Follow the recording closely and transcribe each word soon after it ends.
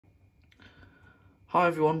Hi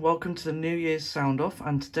everyone, welcome to the New Year's sound off,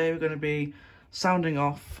 and today we're going to be sounding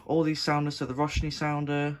off all these sounders, so the Roshni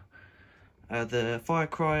sounder, the Fire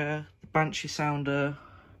Crier, the Banshee sounder,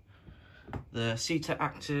 the C-Tec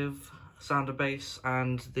Active sounder base,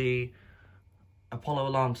 and the Apollo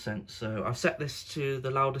alarm sense. So I've set this to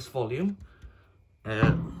the loudest volume,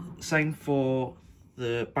 same for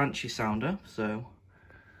the Banshee sounder, so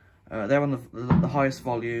they're on the highest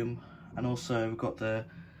volume, and also we've got the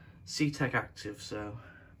C-Tec Active, so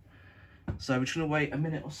we're just going to wait a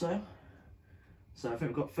minute or so. So I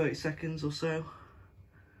think we've got 30 seconds or so,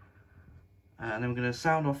 and then we're going to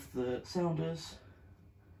sound off the sounders.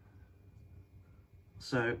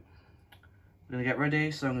 So we're going to get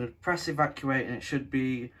ready, so I'm going to press evacuate, and it should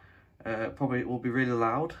be probably will be really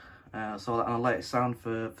loud, so I'll let it sound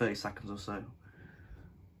for 30 seconds or so.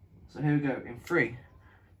 So here we go, in 3,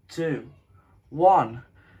 2, 1,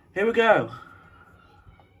 here we go.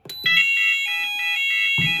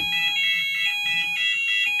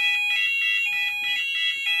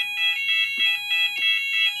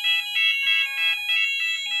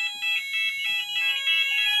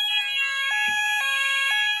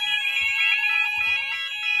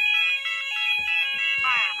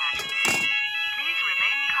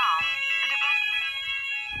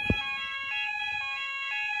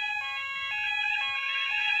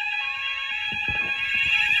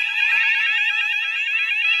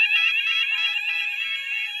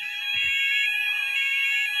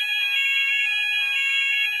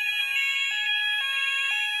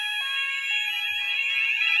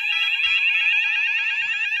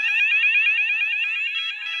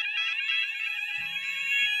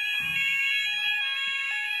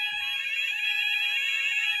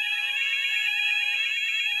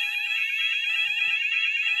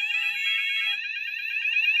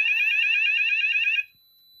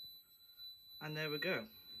 And there we go.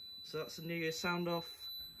 So that's the New Year's sound off.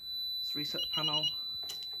 Let's reset the panel.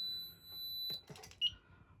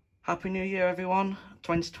 Happy New Year everyone.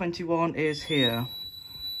 2021 is here.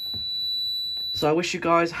 So I wish you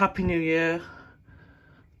guys Happy New Year.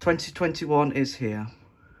 2021 is here.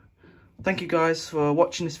 Thank you guys for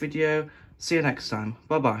watching this video. See you next time.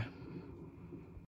 Bye bye.